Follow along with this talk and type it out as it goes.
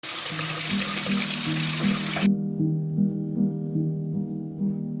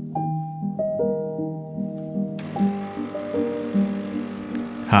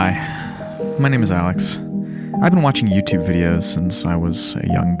Hi, my name is Alex. I've been watching YouTube videos since I was a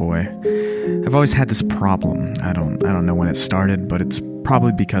young boy. I've always had this problem. I don't know when it started, but it's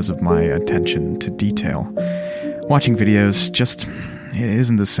probably because of my attention to detail. Watching videos it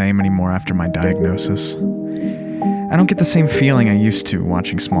isn't the same anymore after my diagnosis. I don't get the same feeling I used to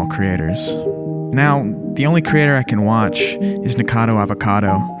watching small creators. Now, the only creator I can watch is Nikado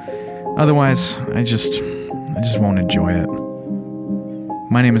Avocado. Otherwise, I just won't enjoy it.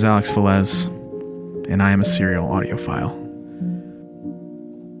 My name is Alex Velez, and I am a serial audiophile.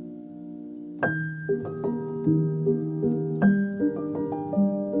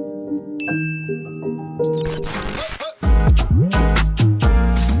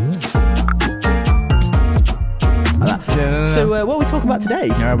 So what are we talking about today?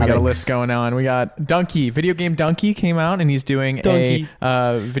 All right, we got a Alex? list going on. We got Donkey. Video game Donkey came out, and he's doing Donkey.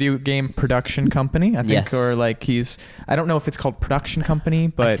 a video game production company, I think, Yes. or like I don't know if it's called production company,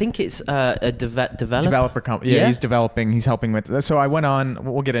 but I think it's a developer. developer company. Yeah, Yeah. he's developing. He's helping with. So I went on.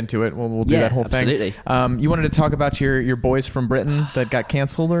 We'll get into it. We'll do that whole absolutely. thing. You wanted to talk about your boys from Britain that got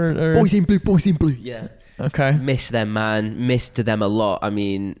cancelled, or Boys in blue. Yeah. Okay. Miss them, man. Missed them a lot. I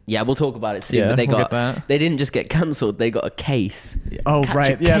mean, yeah, we'll talk about it soon. Yeah, but we'll get that. they didn't just get cancelled. They got a case. Oh Catch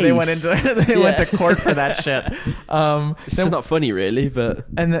right, a yeah. They case. went into went to court for that shit. It's not funny, really, but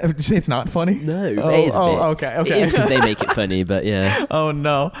And did you say it's not funny? no, Oh, it is a bit. okay. It is because they make it funny, but yeah. Oh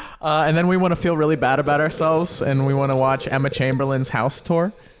no. And then we want to feel really bad about ourselves, and we want to watch Emma Chamberlain's house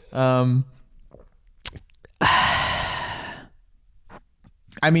tour.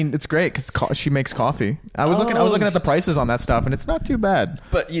 I mean, it's great because she makes coffee. I was looking at the prices on that stuff, and it's not too bad.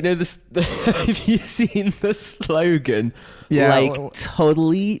 But you know have you seen the slogan? Yeah.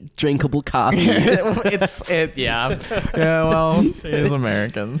 Totally drinkable coffee. Yeah. Well, she is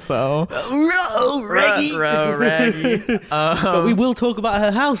American, so. Reggie. Reggie. But we will talk about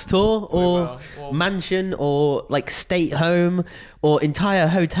her house tour or will. mansion or like state home or entire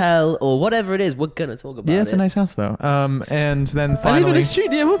hotel or whatever it is. We're gonna talk about it. Yeah, it's a nice house though. And then I live in finally, a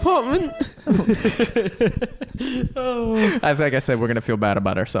studio apartment. I think I said we're gonna feel bad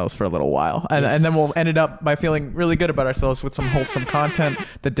about ourselves for a little while, and then we'll end it up by feeling really good about ourselves with some wholesome content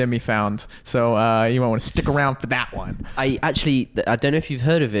that Demi found. So you might want to stick around for that one. I don't know if you've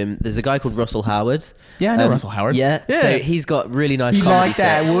heard of him. There's a guy called Russell Howard. Yeah, I know Russell Howard. Yeah, Yeah. so he's got really nice You comedy like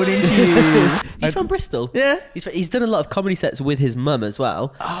that, sets. wouldn't you? He's from Bristol. Yeah. He's done a lot of comedy sets with his mum as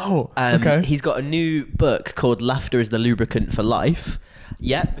well. Oh, okay. He's got a new book called Laughter is the Lubricant for Life.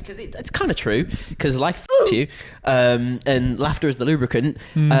 Yeah, because it's kind of true, because life f***s you, and laughter is the lubricant.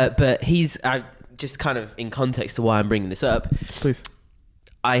 But he's, just kind of in context to why I'm bringing this up, Please.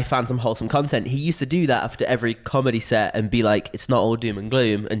 I found some wholesome content. He used to do that after every comedy set and be like, it's not all doom and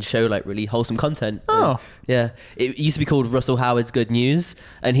gloom, and show like really wholesome content. Oh. Yeah. It used to be called Russell Howard's Good News,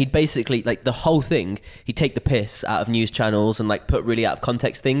 and he'd basically, like, the whole thing, he'd take the piss out of news channels and like put really out of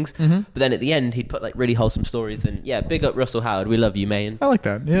context things. But then at the end, he'd put like really wholesome stories, and yeah, big up Russell Howard. We love you, man. I like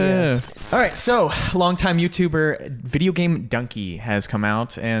that. Yeah. All right. So, longtime YouTuber Video Game Donkey has come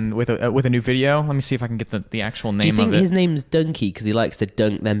out and with a new video. Let me see if I can get the actual name Do you think of it. his name's Donkey because he likes to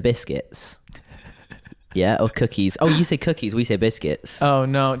dunk them biscuits? Yeah, or cookies. Oh, you say cookies, we say biscuits. Oh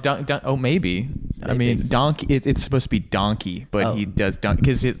no, oh maybe. I mean, donkey. It's supposed to be donkey, but he does donkey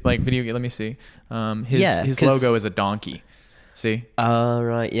because it's like video game. Let me see. His 'cause- logo is a donkey. See? Oh,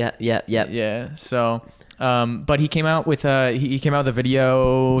 right. Yeah. Yeah. So, but he came out with he came out with a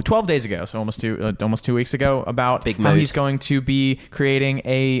video 12 days ago, so almost 2 weeks ago, about Big how mood. he's going to be creating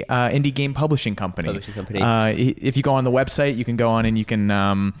a indie game publishing company. If you go on the website, you can go on and you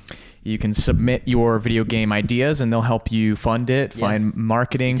can submit your video game ideas, and they'll help you fund it, find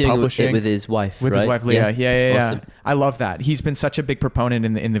marketing, He's doing publishing. it with his wife, With his right? wife, Leah. Yeah. Awesome. I love that. He's been such a big proponent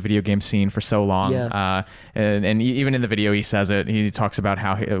in the video game scene for so long. Yeah. And even in the video, he says it. He talks about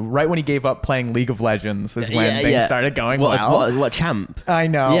how right when he gave up playing League of Legends is when things started going well. What champ? I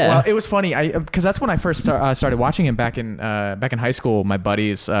know. Yeah. Well, it was funny because that's when I first started watching him back in high school. My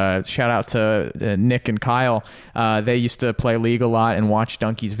buddies, shout out to Nick and Kyle. They used to play League a lot and watch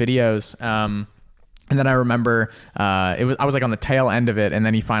Donkey's videos. And then I remember I was like on the tail end of it, and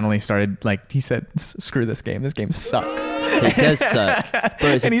then he finally started, like, he said, "Screw this game. This game sucks." It does suck, bro.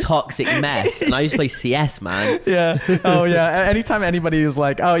 It's And a he's- toxic mess. And I used to play CS, man. Yeah. Oh yeah. Anytime anybody is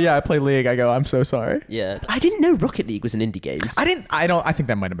like, "Oh yeah, I play League," I go, "I'm so sorry." Yeah, I didn't know Rocket League was an indie game. I think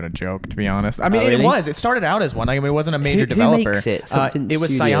that might have been a joke, to be honest. I mean, Oh, really? it was. It started out as one. I mean, it wasn't a major Who developer. makes it? Something It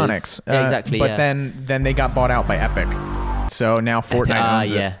was Studios. Psyonix. Yeah, exactly, But yeah. then they got bought out by Epic. So now Fortnite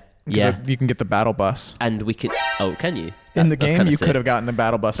owns it. Yeah. Yeah. You can get the battle bus. And we could... Oh, can you? In the game, you could have gotten the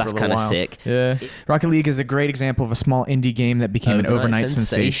battle bus for a little while. That's kind of sick. Yeah. Rocket League is a great example of a small indie game that became an overnight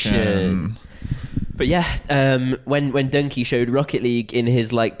sensation. But yeah, when Dunkey showed Rocket League in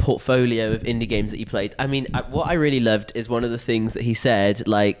his like portfolio of indie games that he played, I mean, what I really loved is one of the things that he said,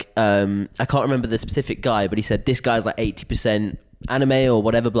 like, I can't remember the specific guy, but he said, this guy's like 80% anime or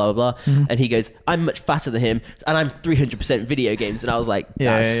whatever, blah blah blah, and he goes, I'm much faster than him and I'm 300% video games, and I was like,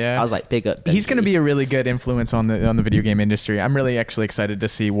 I was like, big up Dunkey. He's going to be a really good influence on the video game industry. I'm really actually excited to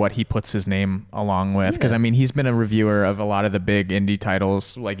see what he puts his name along with, because I mean, he's been a reviewer of a lot of the big indie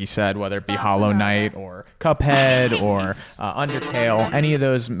titles, like you said, whether it be Hollow Knight or Cuphead or Undertale, any of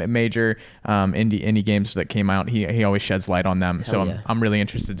those major indie games that came out, he always sheds light on them. I'm really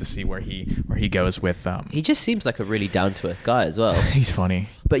interested to see where he goes with he just seems like a really down to earth guy as well. He's funny.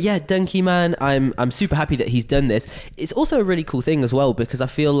 But yeah, Dunkey, man, I'm super happy that he's done this. It's also a really cool thing as well, because I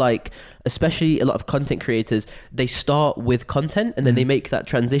feel like, especially a lot of content creators, they start with content and then they make that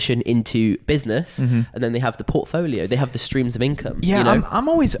transition into business, and then they have the portfolio, they have the streams of income. Yeah, you know?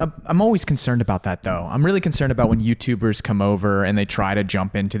 I'm always concerned about that though. I'm really concerned about when YouTubers come over and they try to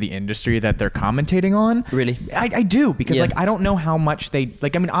jump into the industry that they're commentating on. Really? I do, because like I don't know how much they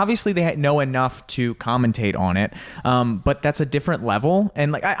like. I mean, obviously they know enough to commentate on it, but that's a different level.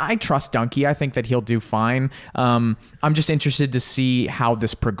 And like I trust Dunkey. I think that he'll do fine. I'm just interested to see how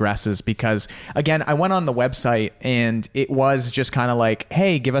this progresses, because again, I went on the website and it was just kind of like,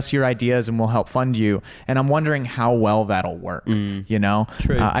 hey, give us your ideas and we'll help fund you. And I'm wondering how well that'll work. You know,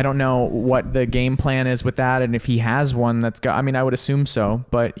 True. I don't know what the game plan is with that, and if he has one that's got. I mean, I would assume so,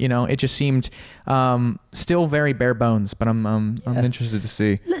 but you know, it just seemed still very bare bones. But I'm interested to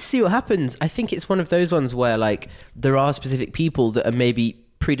see. Let's see what happens. I think it's one of those ones where like there are specific people that are maybe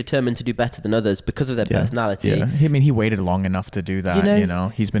predetermined to do better than others because of their personality. Yeah. I mean, he waited long enough to do that. You know,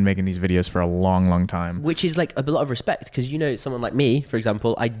 he's been making these videos for a long time, which is like a lot of respect, because you know, someone like me, for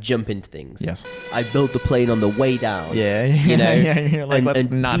example, I jump into things. Yes, I build the plane on the way down. Yeah, you know, you're like, let's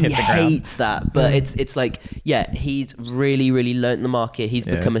not hit the ground. He hates that, but it's like, yeah, he's really learnt the market. He's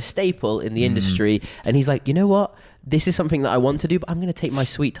become a staple in the industry, and he's like, you know what, this is something that I want to do, but I'm going to take my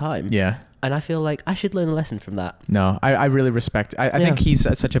sweet time. Yeah. And I feel like I should learn a lesson from that. No, I really respect. I think he's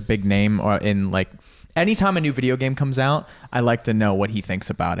such a big name, or in like, anytime a new video game comes out, I like to know what he thinks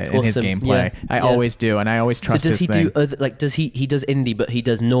about it and his gameplay. I always do, and I always trust his thing. So does he do other, like, does he does indie, but he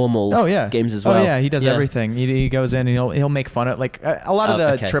does normal games as well? Oh yeah, he does everything. He goes in and he'll make fun of like a lot of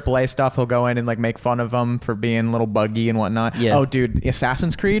the AAA stuff. He'll go in and like make fun of them for being a little buggy and whatnot. Yeah. Oh dude,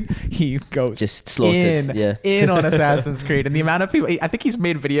 Assassin's Creed, he goes just slaughtered in on Assassin's Creed, and the amount of people. I think he's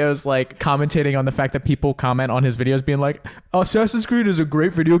made videos like commentating on the fact that people comment on his videos being like, Assassin's Creed is a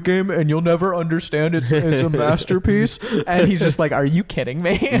great video game and you'll never understand it's a masterpiece. And he's just like, are you kidding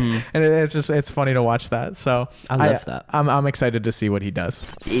me? And it's funny to watch that. So I love that. I'm excited to see what he does.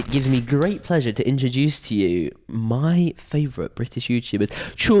 It gives me great pleasure to introduce to you my favourite British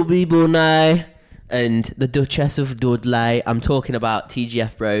YouTubers, Chubby Bunai and the Duchess of Dudley. I'm talking about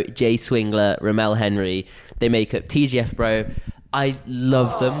TGF Bro, Jay Swingler, Ramel Henry. They make up TGF Bro. I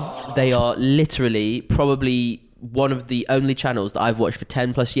love them. They are literally probably one of the only channels that I've watched for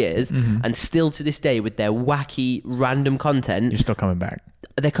 10 plus years, and still to this day with their wacky random content. You're still coming back.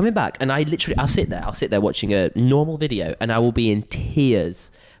 They're coming back, and I'll sit there watching a normal video and I will be in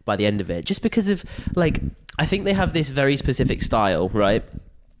tears by the end of it, just because of like, I think they have this very specific style, right?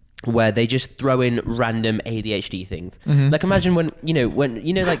 Where they just throw in random ADHD things. Like imagine when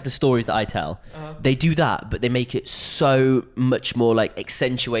like the stories that I tell, they do that, but they make it so much more like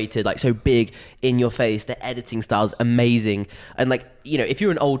accentuated, like so big in your face. Their editing style's amazing. And like, you know, if you're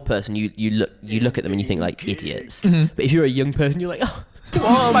an old person, you look at them and you think like idiots. But if you're a young person, you're like,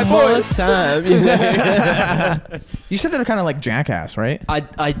 oh, my more time. You know? You said they're kind of like Jackass, right?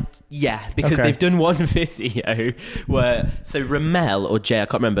 Because they've done one video where, so Ramel or Jay, I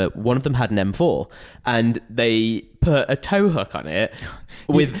can't remember, one of them had an M4 and they put a tow hook on it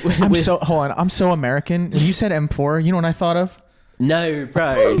I'm so American. When you said M4, you know what I thought of? No,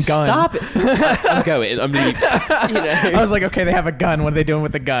 bro, stop it. I'm going. I'm leaving. You know? I was like, okay, they have a gun. What are they doing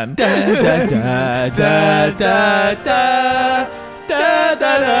with the gun? Da, da, da, da, da, da. Da,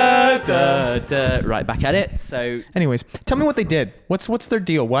 da, da, da, da. Right, back at it. So anyways, tell me what they did. What's their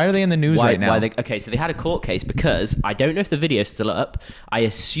deal? Why are they in the news right now? So they had a court case, because I don't know if the video's still up. I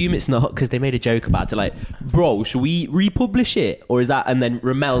assume it's not, because they made a joke about it, like, bro, should we republish it? Or is that, and then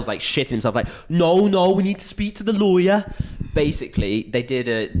Ramel's like shitting himself like, no, we need to speak to the lawyer. Basically, they did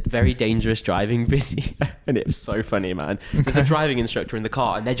a very dangerous driving video, and it was so funny, man. There's a driving instructor in the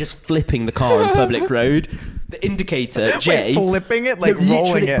car, and they're just flipping the car on public road. the indicator, Jay. Wait, flipping it, like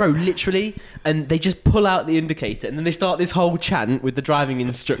rolling it. Bro, literally. And they just pull out the indicator and then they start this whole chant with the driving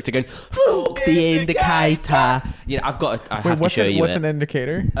instructor going, fuck the indicator. You know, I have to show you what's it. an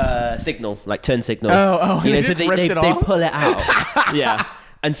indicator? Signal, like turn signal. Oh. You know, They so just ripped it they off? pull it out. Yeah.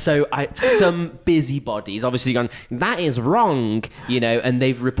 And so some busybodies obviously gone, that is wrong, you know, and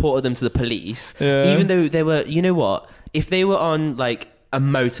they've reported them to the police. Yeah. Even though they were, you know what? If they were on like a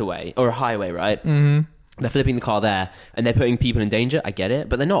motorway or a highway, right? Mm-hmm. They're flipping the car there and they're putting people in danger. I get it,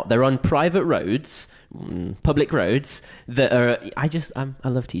 but they're not. They're on private roads, public roads that are. I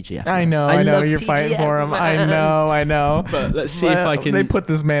love TGF. I know. You're TGF, fighting for him. man. I know. But let's see if I can. They put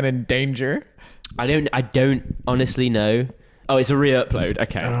this man in danger. I don't honestly know. Oh, it's a re-upload.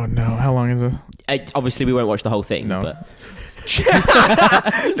 Okay. Oh no! How long is it? Obviously, we won't watch the whole thing. No. But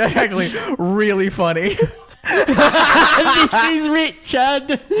That's actually really funny. this is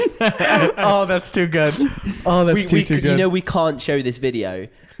Richard. Oh, that's too good. Oh, that's too good. You know, we can't show this video.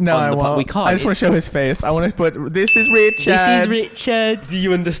 No, I won't. We can't. I just want to show his face. I want to put, this is Richard. This is Richard. Do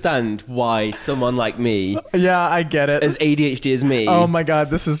you understand why someone like me, Yeah, I get it. as ADHD as me, Oh my god,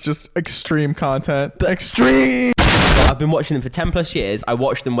 this is just extreme content. Extreme! I've been watching them for 10 plus years. I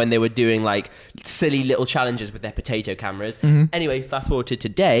watched them when they were doing like silly little challenges with their potato cameras. Mm-hmm. Anyway, fast forward to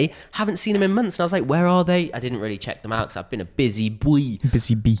today. Haven't seen them in months. And I was like, where are they? I didn't really check them out because I've been a busy boy.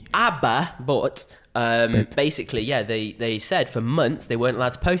 Busy bee. But basically, yeah, they said for months they weren't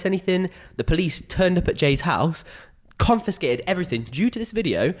allowed to post anything. The police turned up at Jay's house, confiscated everything due to this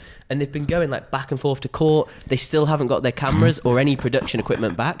video, and they've been going like back and forth to court. They still haven't got their cameras or any production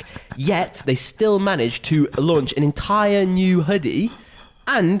equipment back, yet they still managed to launch an entire new hoodie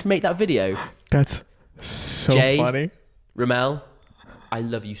and make that video. That's so Jay, funny. Ramel, I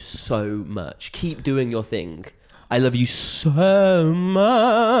love you so much. Keep doing your thing. I love you so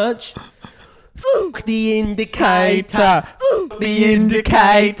much. Fuck the indicator. The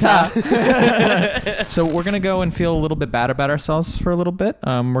indicator. So we're gonna go and feel a little bit bad about ourselves for a little bit.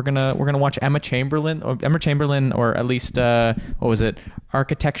 We're gonna watch Emma Chamberlain, or at least what was it?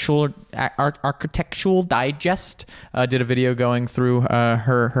 Architectural Digest did a video going through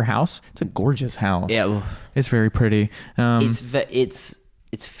her house. It's a gorgeous house. Yeah, well, It's very pretty.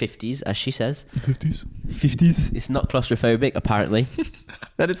 it's 50s, as she says. 50s. 50s. It's not claustrophobic, apparently.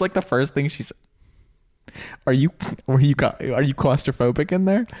 That is like the first thing she said. Are you claustrophobic in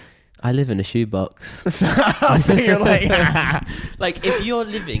there? I live in a shoebox. So you're like, Like, if you're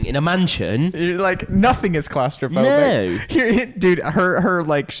living in a mansion, you're like, nothing is claustrophobic. No. Here, dude, her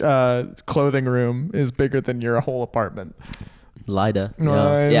like clothing room is bigger than your whole apartment. Lider.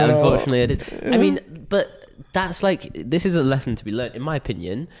 No, Yeah, no. unfortunately it is. I mean, but that's like, this is a lesson to be learned, in my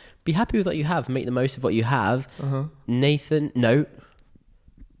opinion. Be happy with what you have. Make the most of what you have.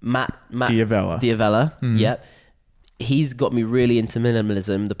 Matt Diavella. Mm-hmm. Yep. He's got me really into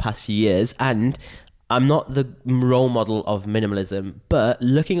minimalism the past few years, and I'm not the role model of minimalism, but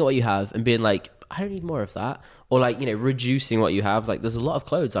looking at what you have and being like, I don't need more of that, or like, you know, reducing what you have. Like, there's a lot of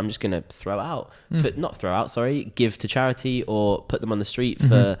clothes I'm just gonna give to charity or put them on the street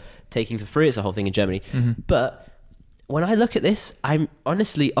for taking for free. It's a whole thing in Germany. But when I look at this, I'm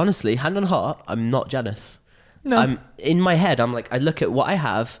honestly, hand on heart, I'm not jealous. No. I'm in my head, I'm like, I look at what I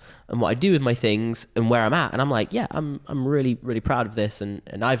have and what I do with my things and where I'm at, and I'm like, yeah, I'm really, really proud of this, and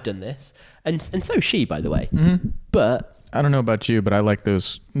I've done this, and so is she, by the way. But I don't know about you, but I like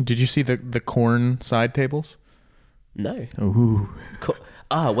those. Did you see the corn side tables? no. Ooh.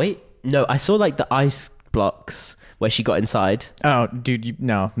 Wait, no, I saw like the ice blocks where she got inside. Oh, dude,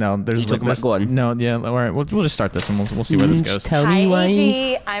 no. There's You talking about- go on. No, yeah. All right, we'll just start this and we'll see where this goes. Tell Hi, me why.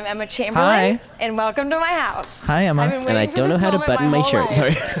 ED. I'm Emma Chamberlain, Hi. and welcome to my house. Hi, Emma. I've been And I waiting for don't know this how to moment button my whole shirt. life.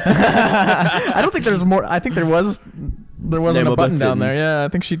 Sorry. I don't think there's more. I think there wasn't No a more button down there. buttons. Yeah, I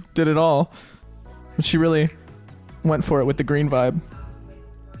think she did it all. She really went for it with the green vibe.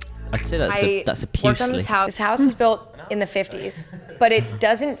 I'd say that's a worked on this house. This house was built in the 50s, but it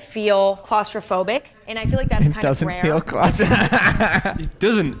doesn't feel claustrophobic, and I feel like that's It kind doesn't of rare. feel claustrophobic. It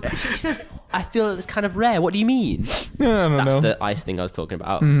doesn't. She says, I feel it's kind of rare. What do you mean? I don't That's know. the ice thing I was talking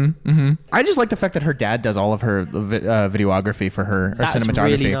about. I just like the fact that her dad does all of her videography for her, or That's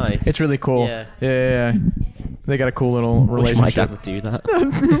cinematography. really nice. It's really cool. Yeah. Yeah. They got a cool little Wish my relationship. dad would do that.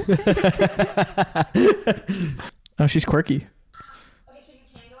 Oh, she's quirky. Okay, so you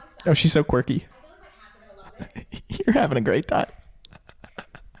can go inside. Oh, she's so quirky. I feel like my cats are gonna love this. You're having a great time.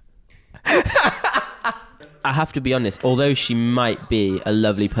 I have to be honest, although she might be a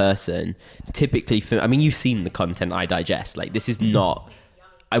lovely person, typically I mean, you've seen the content I digest. Like, this is not,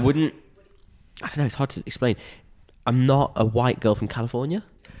 I don't know, it's hard to explain. I'm not a white girl from California.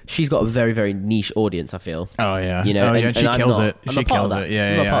 she's got a very, very niche audience, I feel. Oh yeah, You know, oh, yeah, and she I'm kills not- it. I'm She not part of kills that. it. Yeah,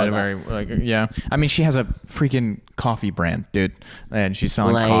 I'm not yeah, part yeah. of Very, like, yeah. I mean, she has a freaking coffee brand, dude, and she's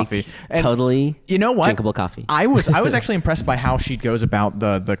selling Like, coffee. And totally you know what? drinkable coffee. I was actually impressed by how she goes about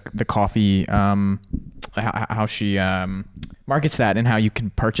the coffee. How she markets that and how you can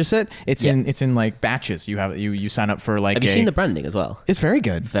purchase it. It's in like batches. You sign up for like. Have you seen the branding as well? It's very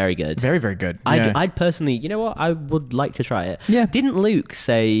good. Very good. Very, very good. Yeah. I'd personally, you know what? I would like to try it. Yeah. Didn't Luke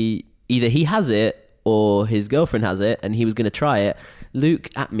say either he has it or his girlfriend has it and he was going to try it? Luke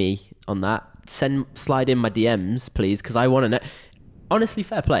at me on that. Slide in my DMs, please, because I want to know. Honestly,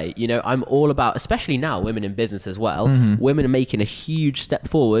 fair play. You know, I'm all about, especially now, women in business as well. Mm-hmm. Women are making a huge step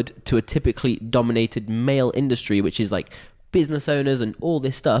forward to a typically dominated male industry, which is like business owners and all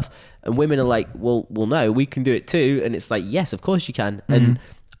this stuff. And women are like, well, no, we can do it too. And it's like, yes, of course you can. And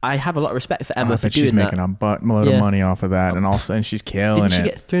I have a lot of respect for Emma I for bet doing she's making that. a buttload of Yeah. money off of that, and she's killing Didn't she it.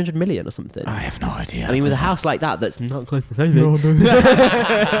 get 300 million or something? I have no idea. I mean, with a house like that, that's not close to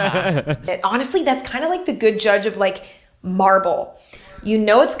Honestly, that's kind of like the good judge of like marble. You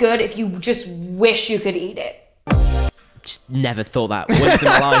know it's good if you just wish you could eat it. Just never thought that once in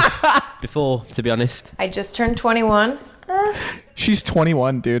my life before, to be honest. I just turned 21. She's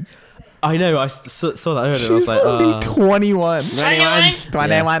 21, dude. I know. I saw that earlier. She's and I was like, fucking 21.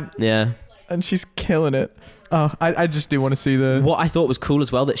 21. Yeah. And she's killing it. Oh, I just do want to see the. What I thought was cool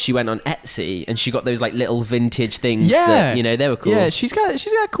as well that she went on Etsy and she got those like little vintage things. Yeah, That, you know, they were cool. Yeah, she's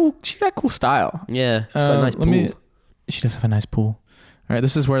got cool style. Yeah. She's got a nice pool. She does have a nice pool. All right,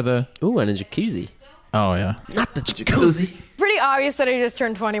 this is where the. Ooh, and a jacuzzi. Oh yeah. Not the jacuzzi. Pretty obvious that I just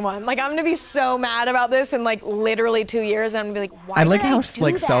turned 21. Like, I'm gonna be so mad about this in like literally 2 years, and I'm gonna be like, why I like did how do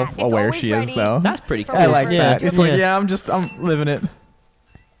like that? self-aware It's she always is, ready though. That's pretty for cool. I like whatever. that. It's Yeah. like, I'm living it.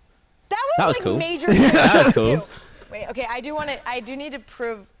 That was like cool. major. That was cool. Too. Wait, okay, I do need to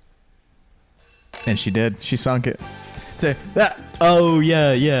prove. And she did. She sunk it. So, that Oh,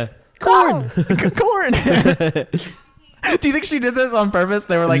 yeah. Corn. corn. Do you think she did this on purpose?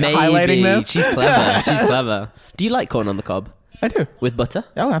 They were like Maybe. highlighting this. She's clever. She's clever. Do you like corn on the cob? I do. With butter?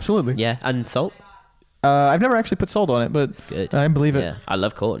 Oh, absolutely. Yeah. And salt? I've never actually put salt on it, but Good. I believe it. Yeah. I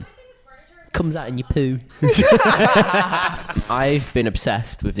love corn. Comes out in your poo. I've been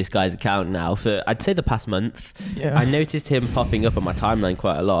obsessed with this guy's account now for, I'd say, the past month. Yeah. I noticed him popping up on my timeline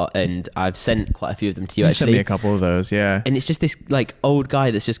quite a lot, and I've sent quite a few of them to you, You sent actually. me a couple of those, yeah. And it's just this like old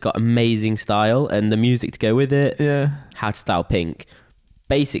guy that's just got amazing style and the music to go with it. Yeah. How to Style Pink.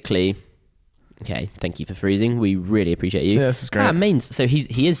 Basically, okay, thank you for freezing. We really appreciate you. Yeah, this is great. So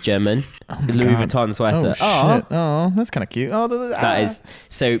he is German. Louis God. Vuitton sweater. Oh, shit. Oh, that's kind of cute. Oh, That is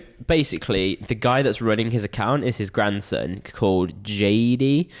so. Basically, the guy that's running his account is his grandson called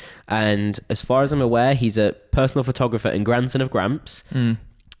JD, and as far as I'm aware, he's a personal photographer and grandson of Gramps.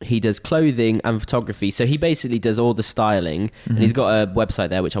 He does clothing and photography, so he basically does all the styling, and he's got a website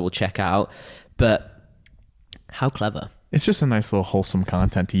there which I will check out. But how clever! It's just a nice little wholesome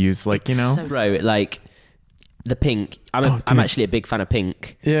content to use, like, you know. So, bro, like the pink. I'm actually a big fan of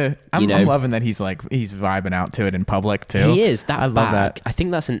pink. Yeah, I'm loving that he's vibing out to it in public too. He is. That I bag, love that. I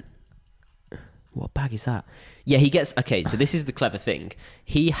think that's an. What bag is that? Yeah, he gets. Okay, so this is the clever thing.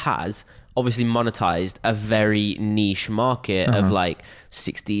 He has obviously monetized a very niche market of like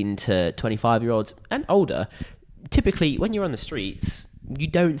 16 to 25-year-olds and older. Typically, when you're on the streets, you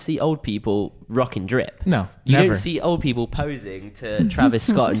don't see old people rocking drip. No, you never. don't see old people posing to Travis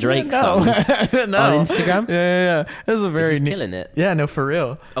Scott and Drake No. songs No. on Instagram. Yeah. This is a very He's killing it. Yeah, no, for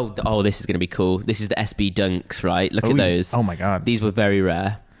real. Oh, this is going to be cool. This is the SB Dunks, right? Look at those. Oh my God. These were very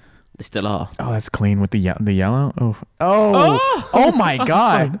rare. They still are. Oh, that's clean with the yellow. Oh my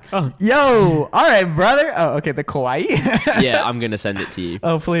God. Yo, all right, brother. Oh, okay, the kawaii. Yeah, I'm going to send it to you.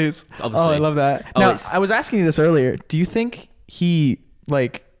 Oh, please. Obviously. Oh, I love that. Oh, Now, it's- I was asking you this earlier. Do you think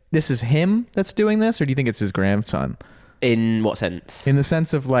this is him that's doing this, or do you think it's his grandson? In what sense? In the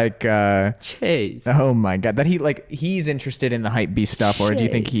sense of Chase. oh my God, that he's interested in the hype beast stuff, or do you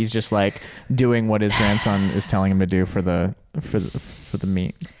think Jeez. he's just like doing what his grandson is telling him to do for the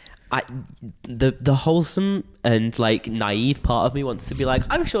meat? The wholesome and like naive part of me wants to be like,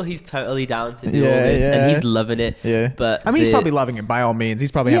 I'm sure he's totally down to do all Yeah, this, yeah. and he's loving it. Yeah, But I mean, he's probably loving it by all means.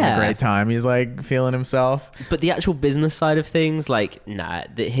 He's probably having a Yeah. great time. He's like feeling himself. But the actual business side of things, like, nah,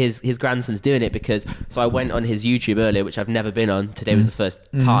 his grandson's doing it because. So I went on his YouTube earlier, which I've never been on. Today was the first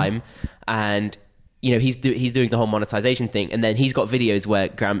time, and you know he's doing the whole monetization thing, and then he's got videos where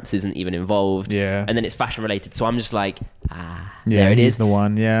Gramps isn't even involved. Yeah. And then it's fashion related. So I'm just like, Yeah, there it he's is. the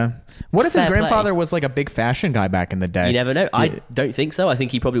one. Yeah. What if his Fair play. grandfather was like a big fashion guy back in the day? You never know. I don't think so. I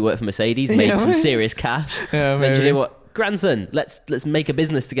think he probably worked for Mercedes, made some serious cash. Yeah, And do you maybe. know what? grandson, let's make a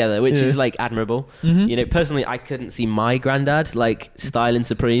business together, which is like admirable. You know, personally, I couldn't see my granddad like styling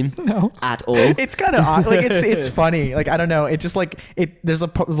Supreme at all. It's kind of odd. Like it's funny. Like I don't know. It's just like there's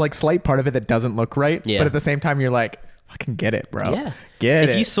a like slight part of it that doesn't look right. Yeah. But at the same time, you're like, fucking get it, bro. Yeah. Get it.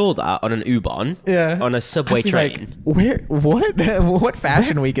 If you saw that on an U-Bahn, on a subway I'd be train, like, what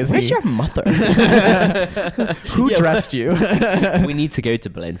fashion week is where's he? your mother? Who dressed you? We need to go to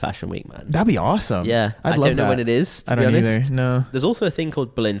Berlin Fashion Week, man. That'd be awesome. Yeah, I'd I love don't know that. when it is. To I be don't honest, either. No. There's also a thing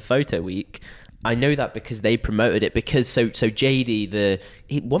called Berlin Photo Week. I know that because they promoted it. Because so JD,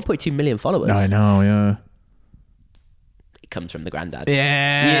 he 1.2 million followers. I know. Yeah. It comes from the granddad.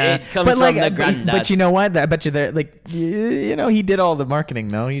 Yeah, it comes from the granddad. But you know what? I bet you there, like, you know, he did all the marketing.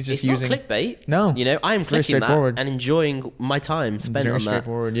 No, he's just It's using not clickbait. No, you know, I'm it's very clicking that straightforward. and enjoying my time spent Very on that.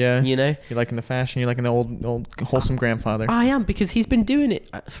 straightforward. Yeah, You know, you're liking the fashion. You're liking the old wholesome grandfather. I am, because he's been doing it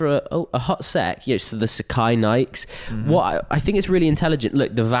for a hot sec. You know, so the Sakai Nikes. What I think is really intelligent.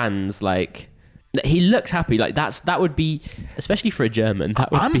 Look, the Vans, like. He looks happy. Like that would be, especially for a German. That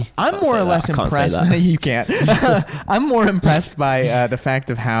would be. I'm more or less impressed. You can't. I'm more impressed by the fact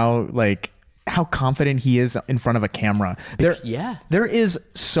of how confident he is in front of a camera. There is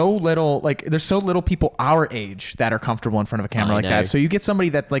so little, like, there's so little people our age that are comfortable in front of a camera like that. So you get somebody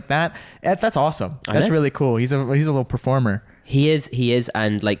that's awesome. That's really cool. He's a little performer. He is,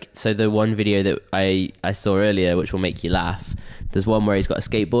 and like, so the one video that I saw earlier, which will make you laugh, there's one where he's got a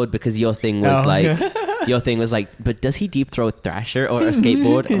skateboard, because your thing was like, but does he deep throw a thrasher or a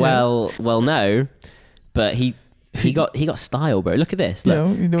skateboard? Well, no, but he got style, bro. Look at this,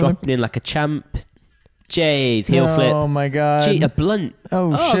 look, dropping in like a champ. Jay's heel flip. Oh my god. A blunt.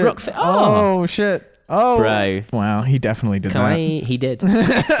 Oh shit. Rock oh shit. Oh, bro. Wow, he definitely did that. He did. He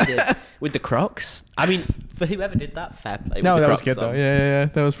did. With the Crocs. I mean, for whoever did that, fair play. No, with the that was Crocs good though. on. Yeah.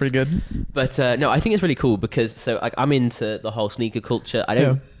 That was pretty good. But no, I think it's really cool, because so like, I'm into the whole sneaker culture. I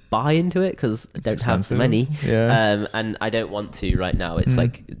don't buy into it because I don't have the money. Yeah. And I don't want to right now. It's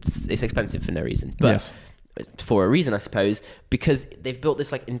like it's expensive for no reason. But for a reason, I suppose, because they've built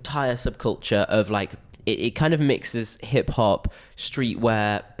this like entire subculture of like, it kind of mixes hip hop,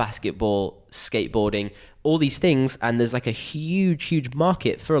 streetwear, basketball, skateboarding, all these things, and there's like a huge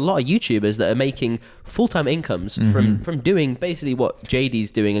market for a lot of YouTubers that are making full-time incomes from doing basically what JD's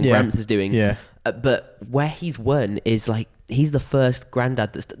doing and Gramps is doing. Yeah. But where he's won is like, he's the first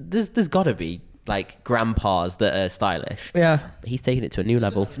granddad there's got to be like grandpas that are stylish. Yeah. He's taking it to a new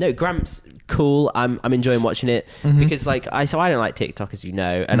level. No, Gramps, cool. I'm enjoying watching it because like I don't like TikTok, as you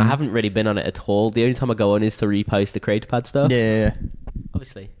know, and I haven't really been on it at all. The only time I go on is to repost the CreatorPad stuff. Yeah.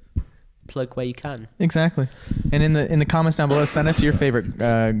 Obviously, plug where you can. Exactly. And in the comments down below, send us your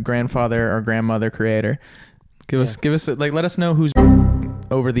favorite grandfather or grandmother creator. Give us like, let us know who's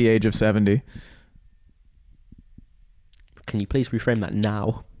over the age of 70. Can you please reframe that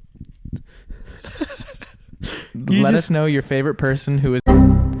now? Let us know your favorite person who is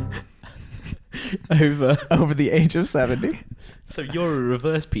over the age of 70. So you're a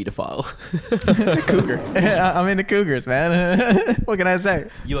reverse pedophile. Cougar. I'm into cougars, man. What can I say?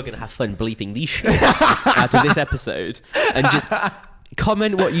 You are going to have fun bleeping these shit out of this episode, and just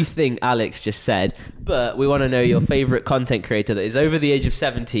comment what you think Alex just said. But we want to know your favorite content creator that is over the age of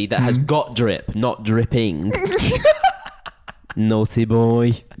 70 that has got drip, not dripping. Naughty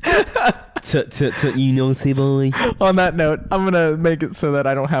boy. You naughty boy. On that note, I'm gonna make it so that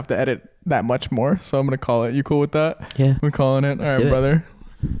I don't have to edit that much more. So I'm gonna call it. You cool with that? Yeah. We're calling it. Let's All do right, it. brother.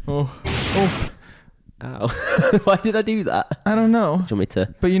 Oh. Ow. Why did I do that? I don't know. Do you want me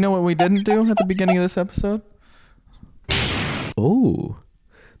to? But you know what we didn't do at the beginning of this episode? Oh.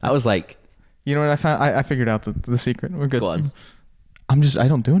 That was like... You know what I found? I figured out the secret. We're good. Go on. I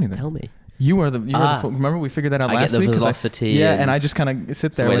don't do anything. Tell me. You are the remember we figured that out last I week? get the velocity. Yeah, and I just kind of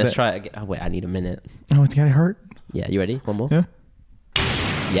sit there. So wait, with let's it. try it again. Oh, wait, I need a minute. Oh, it's getting hurt. Yeah, you ready? One more? Yeah.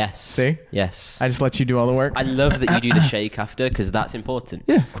 Yes. See? Yes. I just let you do all the work. I love that you do the shake after, because that's important.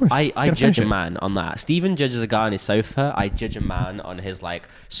 Yeah, of course. I Gotta judge finish a it. man on that. Steven judges a guy on his sofa. I judge a man on his like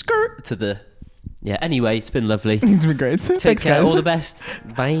skirt to the... Yeah, anyway, it's been lovely. It's been great. Take Thanks, care. guys. All the best.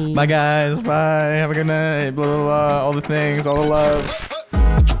 Bye. Bye, guys. Bye. Have a good night. Blah, blah, blah. All the things. All the love.